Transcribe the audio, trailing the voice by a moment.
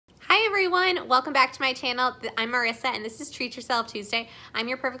everyone, welcome back to my channel. I'm Marissa and this is Treat Yourself Tuesday. I'm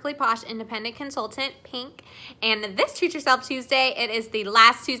your perfectly posh independent consultant, Pink, and this Treat Yourself Tuesday, it is the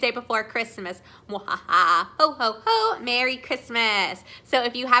last Tuesday before Christmas. Mwahaha, ho ho ho, Merry Christmas. So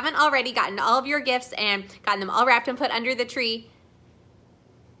if you haven't already gotten all of your gifts and gotten them all wrapped and put under the tree,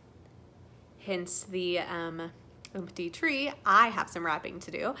 hence the empty tree, I have some wrapping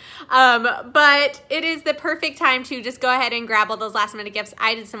to do, but it is the perfect time to just go ahead and grab all those last minute gifts.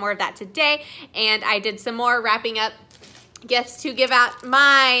 I did some more of that today, and I did some more wrapping up gifts to give out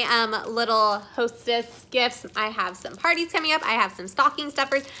my little hostess gifts. I have some parties coming up. I have some stocking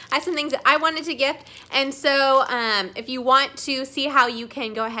stuffers. I have some things that I wanted to gift. And so if you want to see how you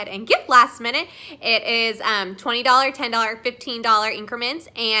can go ahead and gift last minute, it is $20, $10, $15 increments,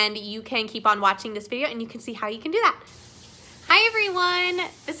 and you can keep on watching this video and you can see how you can do that. Hi everyone,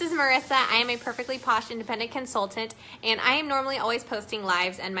 this is Marissa. I am a perfectly posh independent consultant, and I am normally always posting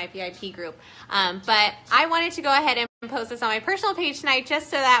lives in my VIP group. But I wanted to go ahead and post this on my personal page tonight just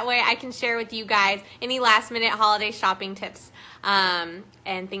so that way I can share with you guys any last minute holiday shopping tips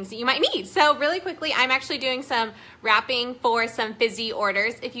and things that you might need. So really quickly, I'm actually doing some wrapping for some Fizzy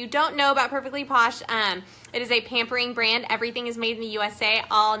orders. If you don't know about Perfectly Posh, it is a pampering brand. Everything is made in the USA,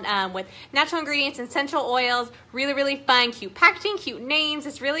 all with natural ingredients and essential oils. Really, really fun, cute packaging, cute names.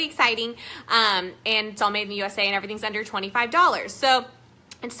 It's really exciting, and it's all made in the USA, and everything's under $25. So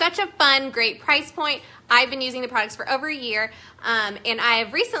it's such a fun, great price point. I've been using the products for over a year, and I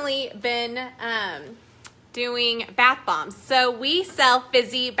have recently been doing bath bombs. So we sell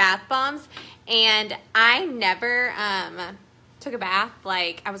Fizzy bath bombs, and I never took a bath.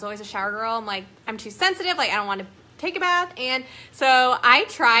 Like, I was always a shower girl. I'm like, I'm too sensitive. Like, I don't want to take a bath. And so I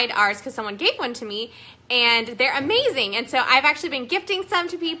tried ours because someone gave one to me, and they're amazing. And so I've actually been gifting some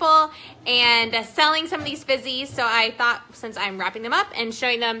to people and selling some of these Fizzies. So I thought, since I'm wrapping them up and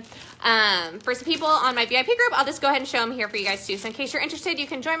showing them for some people on my VIP group, I'll just go ahead and show them here for you guys too. So in case you're interested, you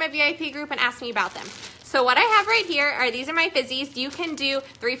can join my VIP group and ask me about them. So what I have right here are, these are my Fizzies. You can do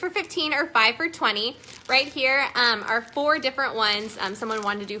 3 for $15 or 5 for $20. Right here are 4 different ones. Someone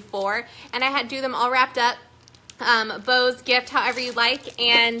wanted to do 4, and I had to do them all wrapped up. Bows, gift, however you like,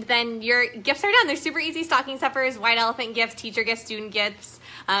 and then your gifts are done. They're super easy stocking stuffers, white elephant gifts, teacher gifts, student gifts,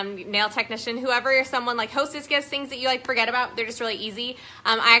 nail technician, whoever, someone like hostess gifts, things that you like forget about. They're just really easy.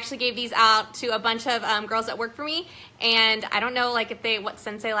 I actually gave these out to a bunch of girls that work for me, and I don't know like if they what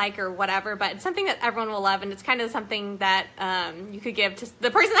scents they like or whatever, but it's something that everyone will love, and it's kind of something that you could give to the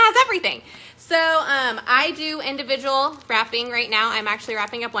person that has everything. So I do individual wrapping right now. I'm actually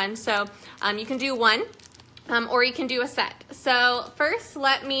wrapping up one, so you can do one. Or you can do a set. So first,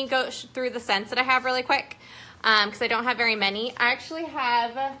 let me go through the scents that I have really quick, because I don't have very many. I actually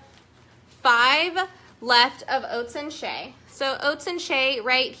have 5 left of Oats and Shea. So Oats and Shea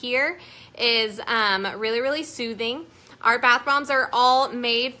right here is really, really soothing. Our bath bombs are all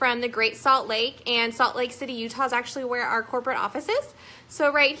made from the Great Salt Lake, and Salt Lake City, Utah is actually where our corporate office is.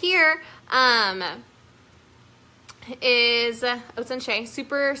 So right here, is Oats and Shea.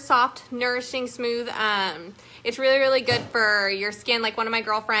 Super soft, nourishing, smooth. It's really, really good for your skin. Like one of my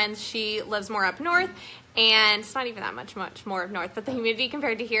girlfriends, she lives more up north, and it's not even that much more up north, but the humidity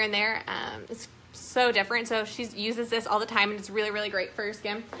compared to here and there, is so different. So she uses this all the time, and it's really, really great for your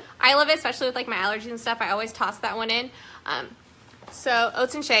skin. I love it, especially with like my allergies and stuff. I always toss that one in. So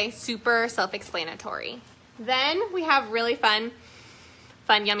Oats and Shea, super self-explanatory. Then we have really fun,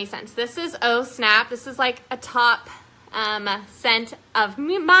 yummy scents. This is Oh Snap. This is like a top scent of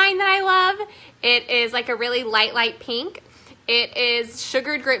mine that I love. It is like a really light pink. It is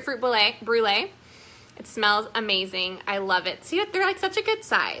sugared grapefruit brulee. It smells amazing. I love it. See, they're like such a good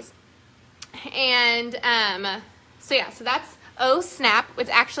size. And so yeah, so that's Oh Snap. It's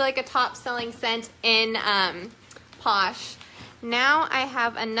actually like a top selling scent in Posh. Now I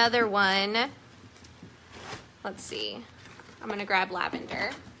have another one. Let's see. I'm gonna grab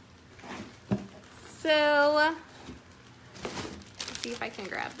lavender. So, let's see if I can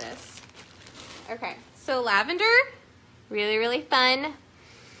grab this. Okay, so lavender, really, really fun.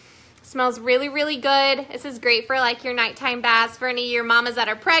 Smells really, really good. This is great for like your nighttime baths, for any of your mamas that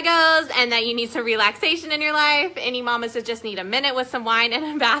are pregos and that you need some relaxation in your life. Any mamas that just need a minute with some wine in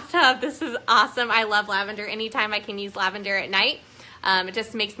a bathtub. This is awesome. I love lavender. Anytime I can use lavender at night, it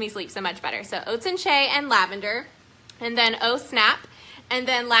just makes me sleep so much better. So Oats and Shea and lavender. And then Oh Snap. And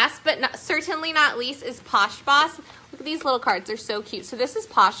then last but certainly not least is Posh Boss. Look at these little cards. They're so cute. So this is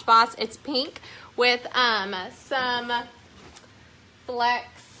Posh Boss. It's pink with some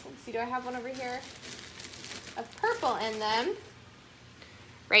flecks. Let's see, do I have one over here? Of purple in them.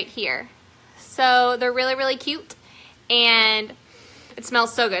 Right here. So they're really, really cute. And It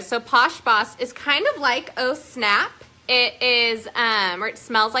smells so good. So Posh Boss is kind of like Oh Snap. It is, or it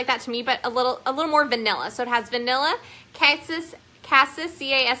smells like that to me, but a little more vanilla. So it has vanilla, cassis,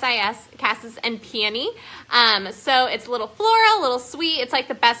 C-A-S-I-S, cassis, and peony. So it's a little floral, a little sweet. It's like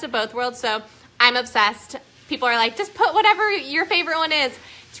the best of both worlds. So I'm obsessed. People are like, just put whatever your favorite one is.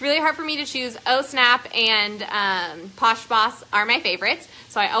 It's really hard for me to choose. Oh Snap and Posh Boss are my favorites.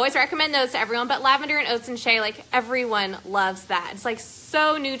 So I always recommend those to everyone. But Lavender and Oats and Shea, like everyone loves that. It's like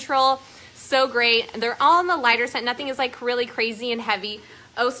so neutral, so great. They're all on the lighter scent. Nothing is like really crazy and heavy.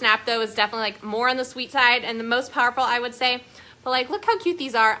 Oh Snap though is definitely like more on the sweet side and the most powerful, I would say. But like, look how cute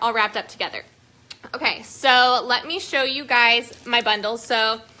these are all wrapped up together. Okay, so let me show you guys my bundles.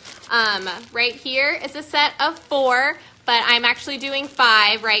 So right here is a set of 4, but I'm actually doing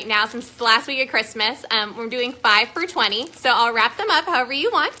 5 right now since it's the last week of Christmas. We're doing 5 for $20. So I'll wrap them up however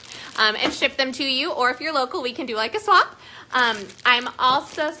you want and ship them to you. Or if you're local, we can do like a swap. I'm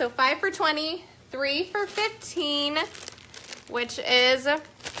also, so 5 for $20, 3 for $15, which is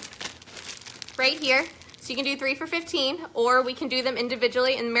right here. So you can do 3 for $15, or we can do them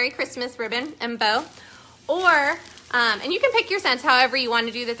individually in Merry Christmas ribbon and bow. Or, and you can pick your scents however you want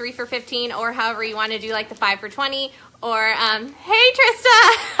to do the 3 for $15, or however you want to do like the 5 for $20, or, hey Trista!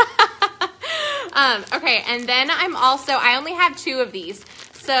 Okay, and then I only have 2 of these.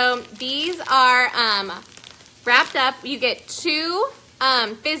 So these are wrapped up. You get 2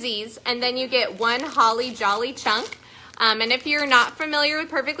 fizzies, and then you get 1 Holly Jolly chunk. And if you're not familiar with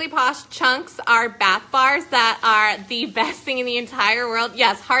Perfectly Posh, chunks are bath bars that are the best thing in the entire world.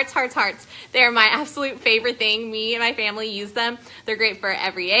 Yes, hearts, hearts, hearts. They're my absolute favorite thing. Me and my family use them. They're great for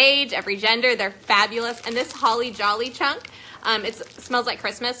every age, every gender. They're fabulous. And this Holly Jolly chunk, it smells like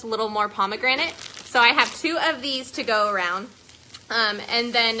Christmas, a little more pomegranate. So I have 2 of these to go around.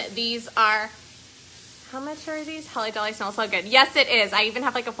 And then these are, how much are these? Holly Jolly smells so good. Yes, it is. I even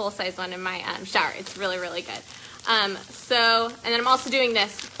have like a full-size one in my shower. It's really, really good. And then I'm also doing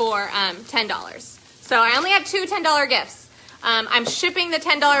this for $10. So I only have 2 $10 gifts. I'm shipping the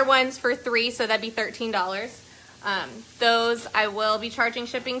 $10 ones for 3, so that'd be $13. Those I will be charging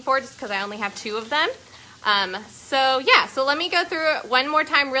shipping for just because I only have 2 of them. So yeah, so let me go through it one more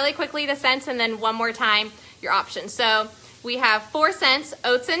time really quickly, the scents, and then one more time your options. So we have 4 scents,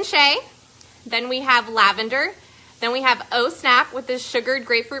 Oats and Shea. Then we have Lavender. Then we have Oh Snap with this sugared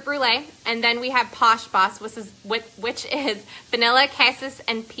grapefruit brulee. And then we have Posh Boss, which is vanilla, cassis,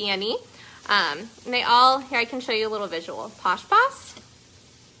 and peony. And they all, here I can show you a little visual. Posh Boss,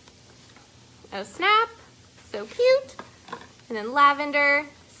 Oh Snap, so cute. And then Lavender,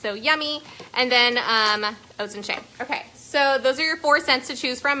 so yummy. And then Oats and Shea. Okay, so those are your 4 scents to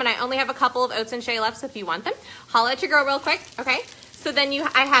choose from. And I only have a couple of Oats and Shea left, so if you want them, holla at your girl real quick. Okay. So then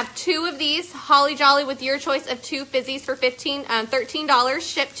I have 2 of these Holly Jolly with your choice of 2 fizzies for $13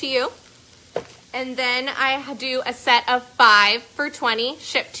 shipped to you. And then I do a set of 5 for $20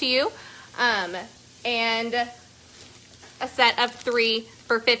 shipped to you. And a set of 3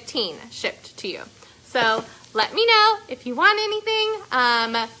 for $15 shipped to you. So let me know if you want anything,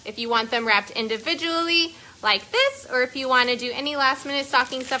 if you want them wrapped individually like this, or if you want to do any last minute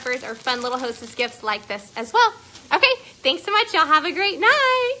stocking stuffers or fun little hostess gifts like this as well. Okay, thanks so much. Y'all have a great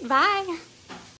night. Bye.